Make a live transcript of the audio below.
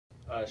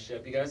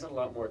Shep, you guys had a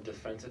lot more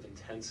defensive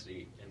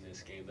intensity in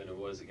this game than it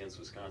was against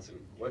Wisconsin.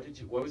 What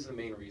was the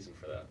main reason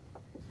for that?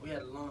 We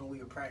had a long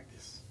week of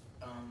practice,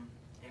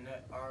 and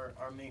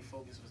our main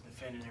focus was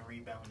defending and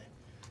rebounding.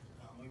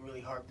 We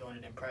really harped on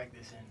it in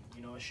practice,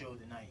 and it showed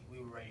tonight. We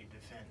were ready to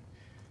defend.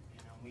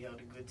 We held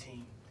a good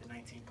team to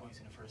 19 points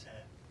in the first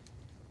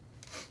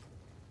half.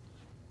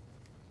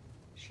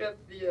 Shep,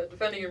 the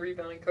defending and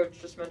rebounding coach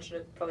just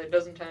mentioned it probably a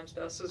dozen times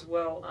to us as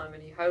well,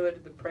 and he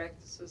highlighted the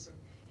practices. And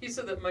he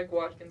said that Mike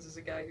Watkins is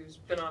a guy who's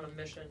been on a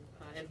mission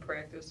in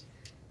practice.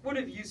 What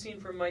have you seen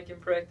from Mike in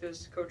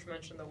practice? Coach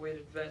mentioned the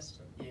weighted vest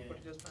and what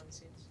he does behind the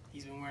scenes.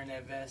 He's been wearing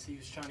that vest. He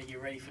was trying to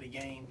get ready for the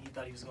game. He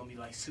thought he was going to be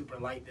like super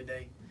light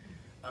today.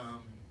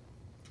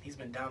 He's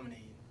been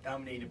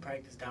dominating in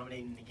practice,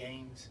 dominating in the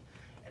games.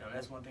 And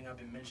that's one thing I've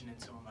been mentioning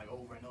to him like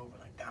over and over,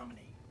 like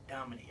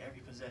dominate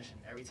every possession,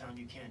 every time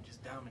you can,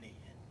 just dominate.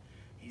 And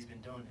he's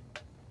been doing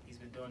it.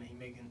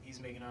 He's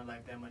making our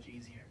life that much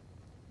easier.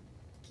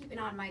 Keeping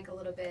on Mike a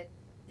little bit,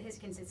 his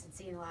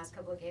consistency in the last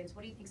couple of games,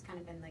 what do you think's kind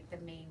of been like the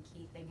main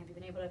key thing? Have you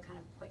been able to kind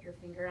of put your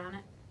finger on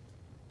it?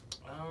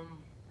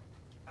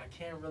 I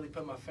can't really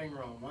put my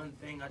finger on one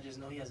thing. I just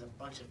know he has a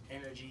bunch of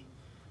energy.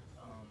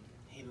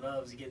 He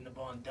loves getting the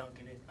ball and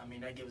dunking it. I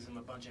mean, that gives him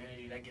a bunch of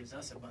energy. That gives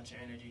us a bunch of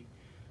energy.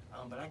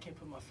 But I can't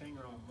put my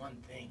finger on one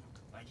thing.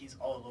 Like, he's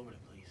all over the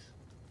place.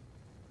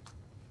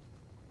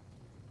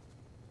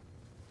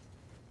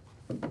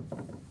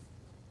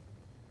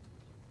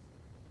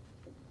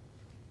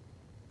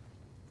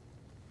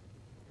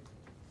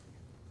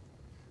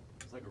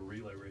 It's like a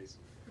relay race.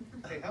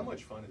 Hey, how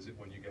much fun is it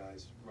when you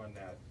guys run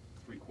that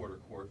three-quarter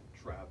court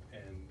trap?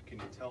 And can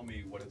you tell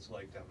me what it's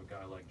like to have a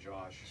guy like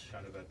Josh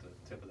kind of at the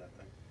tip of that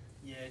thing?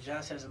 Yeah,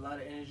 Josh has a lot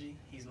of energy.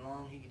 He's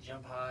long. He can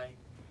jump high.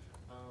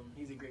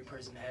 He's a great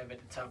person to have at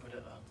the top of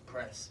the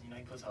press.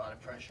 He puts a lot of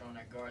pressure on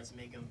our guards,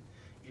 make them,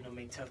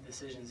 make tough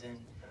decisions. And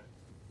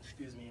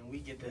and we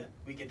get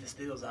the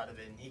steals out of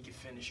it, and he can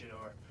finish it,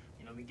 or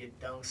we get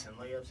dunks and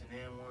layups and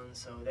and ones.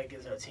 So that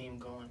gets our team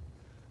going.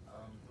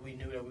 We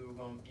knew that we were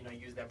going to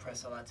use that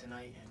press a lot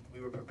tonight, and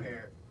we were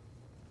prepared.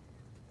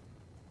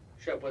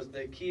 Shep, was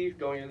the key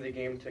going into the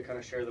game to kind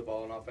of share the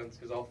ball on offense?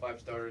 Because all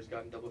 5 starters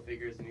got in double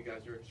figures, and you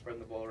guys were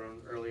spreading the ball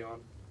around early on.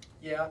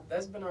 Yeah,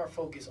 that's been our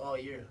focus all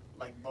year,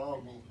 like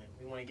ball movement.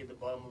 We want to get the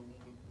ball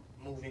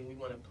moving. We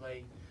want to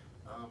play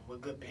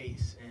with good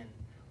pace, and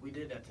we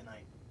did that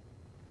tonight.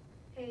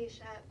 Hey,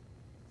 Shep.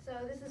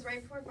 So this is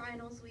right before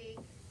finals week.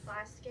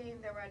 Last game,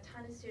 there were a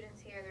ton of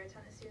students here. There are a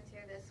ton of students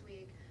here this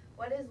week.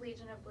 What does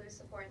Legion of Blue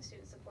support and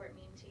student support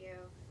mean to you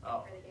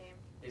for the game?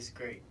 It's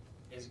great.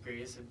 It's great.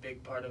 It's a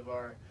big part of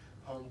our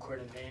home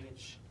court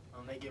advantage.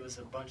 They give us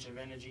a bunch of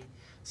energy.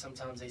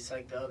 Sometimes they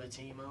psych the other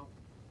team out.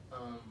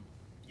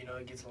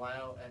 It gets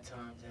loud at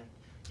times,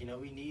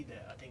 and we need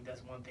that. I think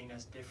that's one thing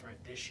that's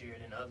different this year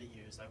than other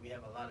years. Like, we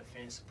have a lot of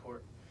fan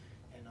support,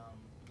 and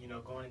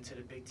going into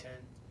the Big Ten,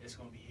 it's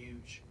going to be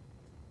huge.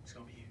 It's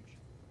going to be huge.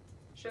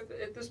 Shep,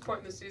 at this point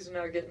in the season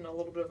now, getting a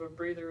little bit of a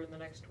breather in the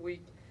next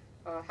week,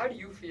 how do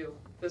you feel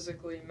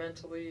physically,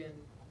 mentally, and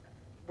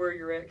where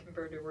you're at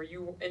compared to where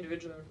you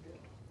individually are good?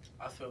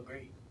 I feel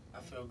great.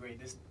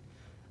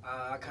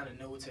 I kind of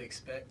know what to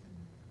expect.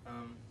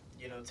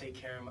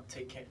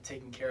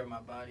 Taking care of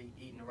my body,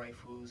 eating the right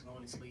foods,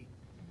 going to sleep,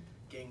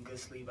 getting good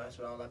sleep. That's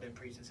what all I've been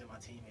preaching to my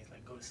teammates.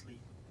 Like, go to sleep,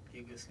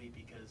 get good sleep,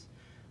 because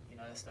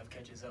that stuff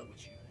catches up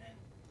with you. And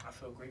I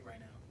feel great right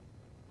now.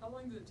 How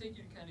long did it take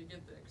you to kind of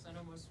get there? Because I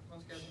know most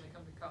guys when they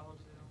come to college,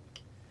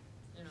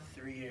 they don't.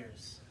 3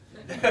 years.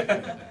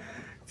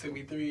 Took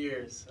me 3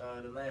 years.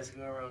 The last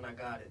go around, I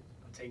got it.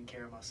 I'm taking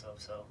care of myself,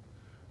 so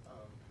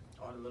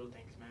all the little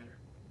things matter.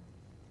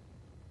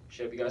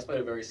 Shep, you guys played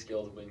a very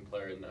skilled wing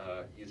player in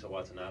Yuta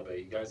Watanabe.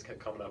 You guys kept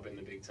coming up in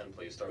the Big Ten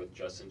play. You start with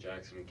Justin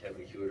Jackson and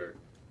Kevin Hueter.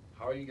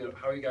 How are you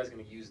guys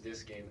going to use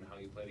this game and how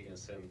you played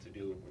against him to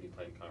do when you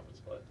play in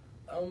conference play?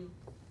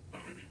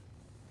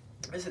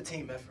 It's a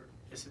team effort.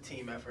 It's a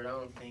team effort. I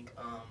don't think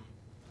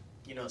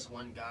it's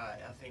one guy.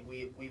 I think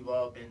we've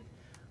all been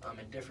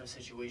in different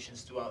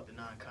situations throughout the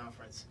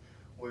non-conference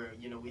where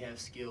we have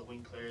skilled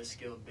wing players,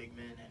 skilled big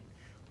men, and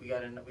we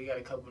got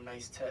a couple of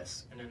nice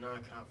tests in the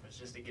non-conference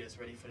just to get us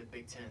ready for the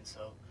Big Ten.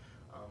 So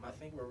I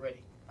think we're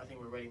ready. I think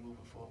we're ready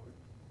moving forward.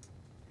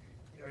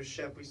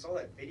 Shep, we saw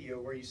that video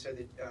where you said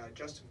that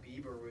Justin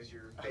Bieber was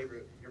your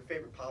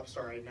favorite pop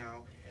star right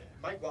now. Yeah.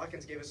 Mike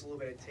Watkins gave us a little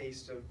bit of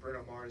taste of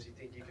Bruno Mars. You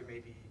think you could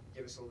maybe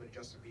give us a little bit of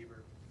Justin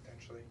Bieber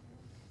potentially?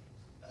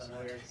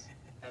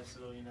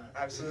 Absolutely not.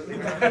 Absolutely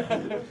not.